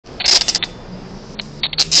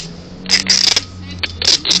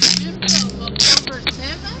of October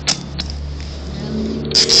 7th,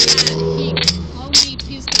 he called me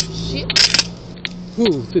piece of shit. Who?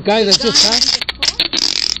 The guy that just passed?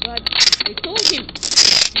 But I told him,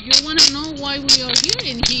 you want to know why we are here?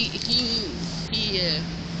 And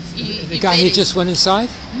The guy he just went inside?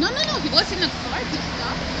 No. He was in a car. He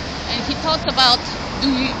stopped and he talked about, do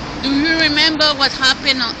you remember what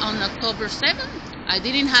happened on October 7th? I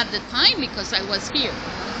didn't have the time because I was here.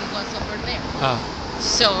 He was over there.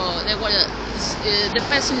 So there was the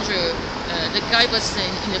passenger, the guy was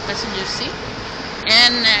in the passenger seat,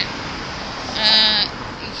 and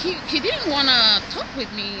he didn't want to talk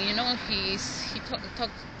with me. You know, he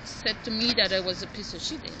said to me that I was a piece of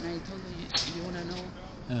shit, and I told him, you want to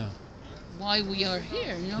know why we are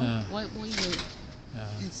here? You know, why you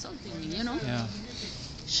insulting me? You know,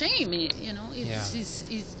 shame. You know, it's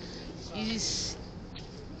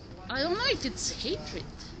I don't know if it's hatred.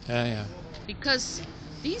 Because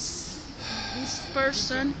this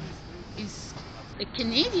person is a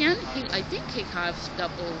Canadian. I think he has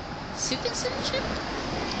double citizenship,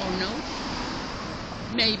 or no?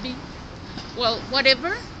 Maybe. Well,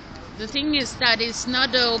 whatever. The thing is that it's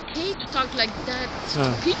not okay to talk like that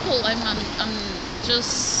to people. I'm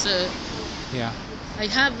just. I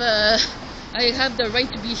have the right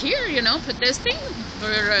to be here. You know, protesting for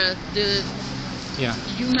the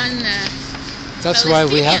human. That's why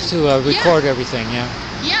we have to record everything,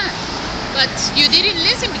 Yeah, but you didn't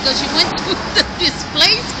listen because you went to this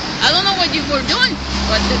place. I don't know what you were doing,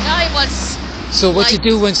 but the guy was... So what you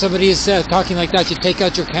do when somebody is talking like that, you take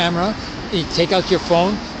out your camera, you take out your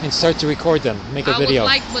phone, and start to record them, make a video. I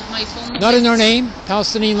would like what my phone Not in our name,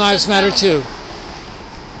 Palestinian lives matter too.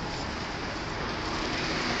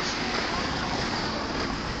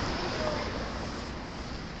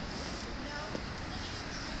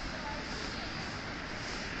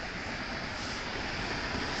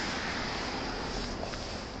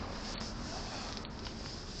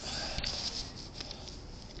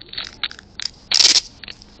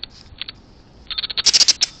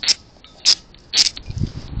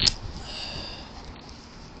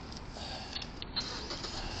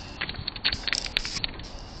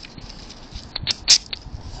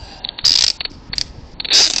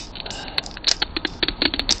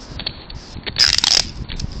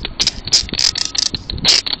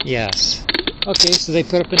 Yes. Okay, so they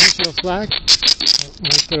put up an Israel flag,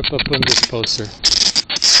 and they put up a Bundist poster.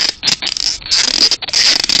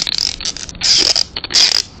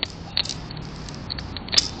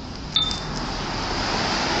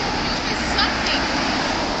 Something.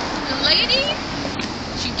 The lady,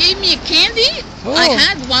 she gave me a candy. Oh. I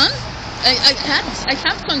had one. I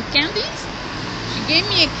have some candies. She gave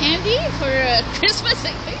me a candy for Christmas,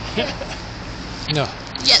 I think. No.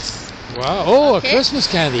 Yes. Wow. Oh, Okay. a Christmas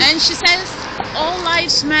candy. And she says, all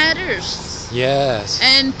lives matters. Yes.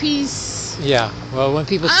 And peace. Yeah. Well, when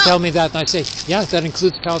people tell me that, I say, yeah, that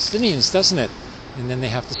includes Palestinians, doesn't it? And then they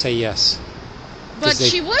have to say yes. But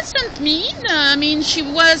she wasn't mean. I mean, she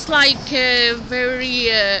was like very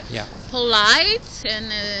polite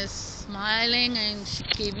and smiling, and she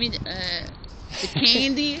gave me the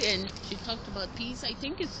candy, and she talked about peace. I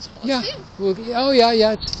think it's positive. Yeah. Well, oh,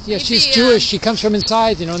 yeah. Yeah, she's Jewish. She comes from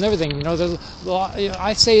inside, you know, and everything. You know,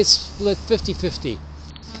 I say it's split 50-50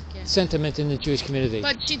 sentiment in the Jewish community.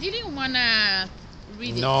 But she didn't want to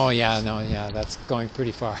read it. No, that's going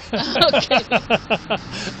pretty far. Okay.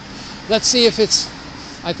 Let's see if it's...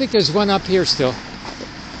 I think there's one up here still.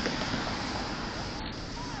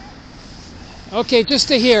 Okay, just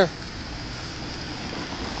to here.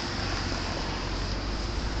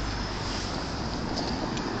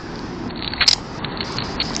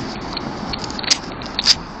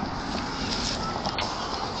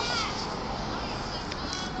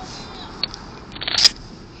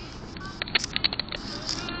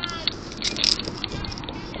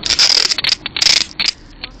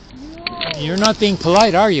 You're not being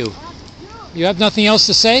polite, are you? You have nothing else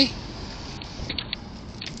to say?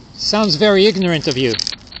 Sounds very ignorant of you.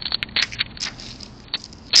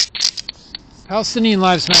 Palestinian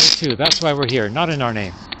lives matter too. That's why we're here, not in our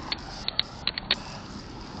name.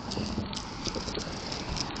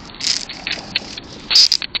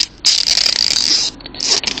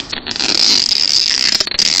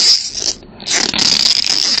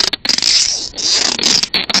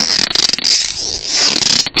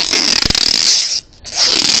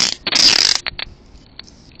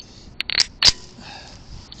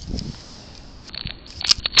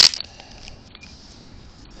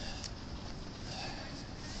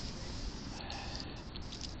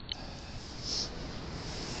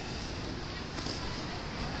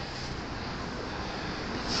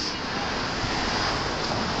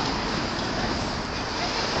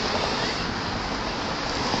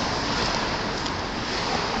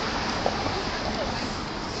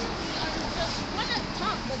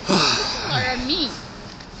 me.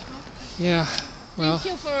 Yeah. Well.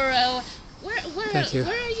 Thank you for. Thank you.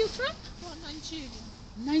 Where are you from? Nigeria.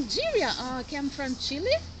 Nigeria. Okay, I'm from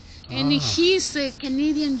Chile, and he's a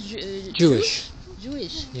Canadian Jewish.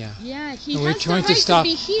 Jewish. Yeah. Yeah, he And has the right to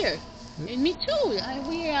be here. And me too.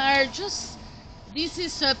 We are just. This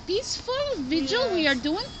is a peaceful vigil we are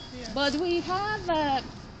doing, but we have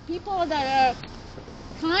people that are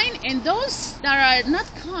kind and those that are not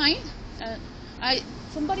kind.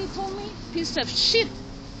 Somebody told me piece of shit.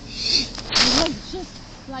 You look just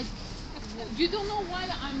like you don't know why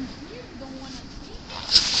I'm here. You don't want to see.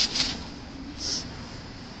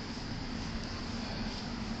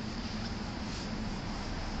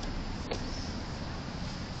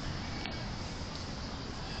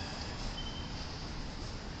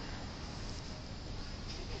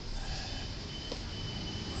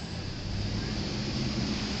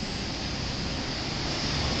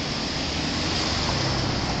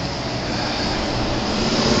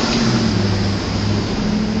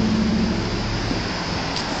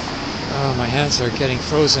 Oh, my hands are getting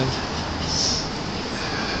frozen.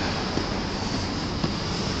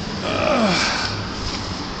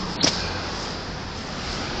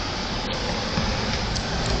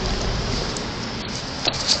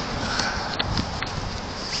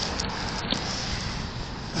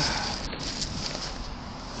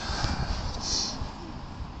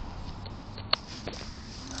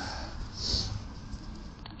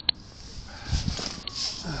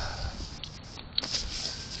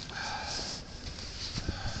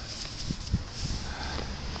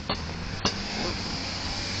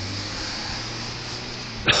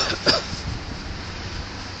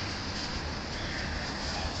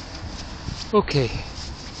 Okay,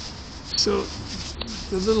 so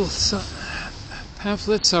the little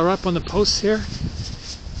pamphlets are up on the posts here,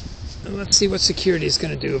 and let's see what security is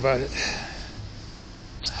going to do about it.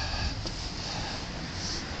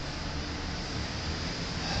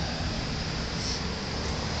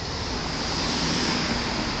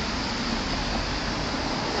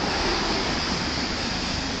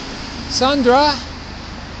 Sandra?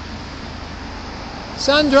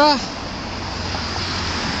 Sandra?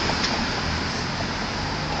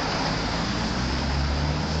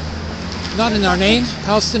 Not in our name.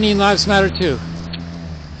 Palestinian lives matter too.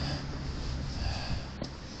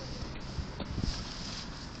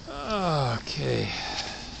 Okay.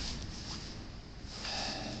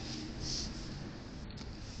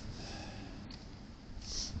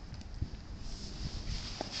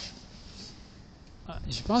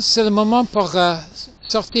 Je pense que c'est le moment pour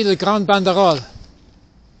sortir le grand banderole.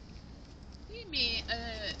 Oui, mais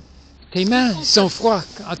tes mains sont froides.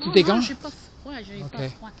 As-tu des gants? Non, j'ai pas froid, j'ai pas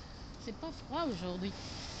froid. C'est pas froid aujourd'hui.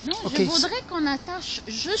 Non, je voudrais qu'on attache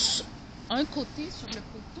juste un côté sur le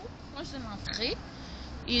poteau, proche de l'entrée,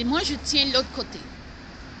 et moi je tiens l'autre côté.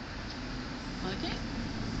 Ok?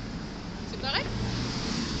 C'est correct?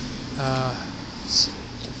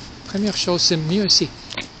 Première chose, c'est mieux ici.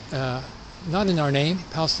 Not in our name.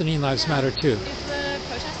 Palestinian lives matter too. Is the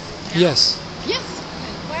protest? Yes. Yes.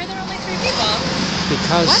 Why are there only 3 people?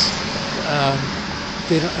 Because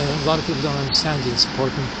a lot of people don't understand it's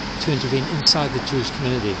important to intervene inside the Jewish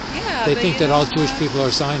community. Yeah, they think that all Jewish people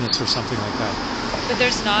are Zionists or something like that. But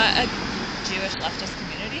there's not a Jewish leftist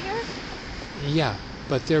community here? Yeah,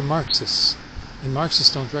 but they're Marxists. And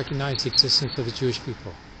Marxists don't recognize the existence of the Jewish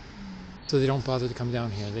people. So they don't bother to come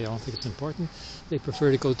down here. They don't think it's important. They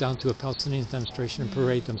prefer to go down to a Palestinian demonstration and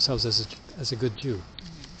parade themselves as a good Jew.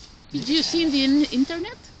 Did you see the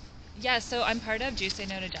internet? Yeah, so I'm part of Jews Say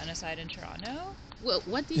No to Genocide in Toronto. Well,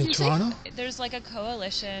 what did in you Toronto? say? There's like a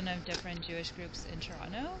coalition of different Jewish groups in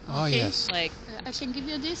Toronto. Oh, Okay. yes. Like, I can give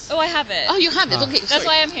you this. oh, I have it. Oh, you have it. Okay, That's sorry.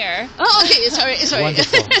 why I'm here. Oh, okay. Sorry.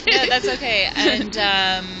 Wonderful. Yeah, that's okay. And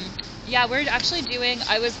yeah, we're actually doing,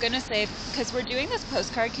 I was going to say, because we're doing this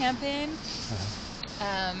postcard campaign.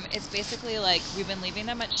 It's basically like we've been leaving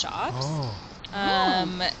them at shops. Oh.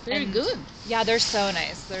 Very good. Yeah, they're so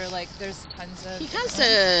nice. They're like, there's tons of. He has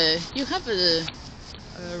you have a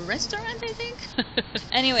restaurant, I think.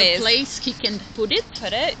 Anyways, a place he can put it.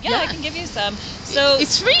 Yeah, I can give you some. So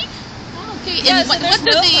it's free. Oh, okay. Yeah, And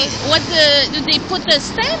so do they put the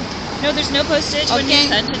stamp? No, there's no postage when you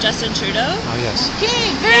send to Justin Trudeau. Oh, yes. Okay,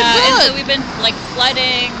 very And good. so we've been like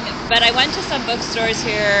flooding, but I went to some bookstores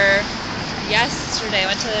here yesterday.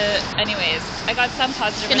 Anyways, I got some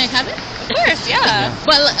positive. Can I have it? Of course, yeah.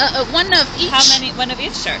 Well, one of each. How many? One of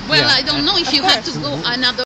each, sure. Well, Yeah. I don't know if Of you have course. to go another.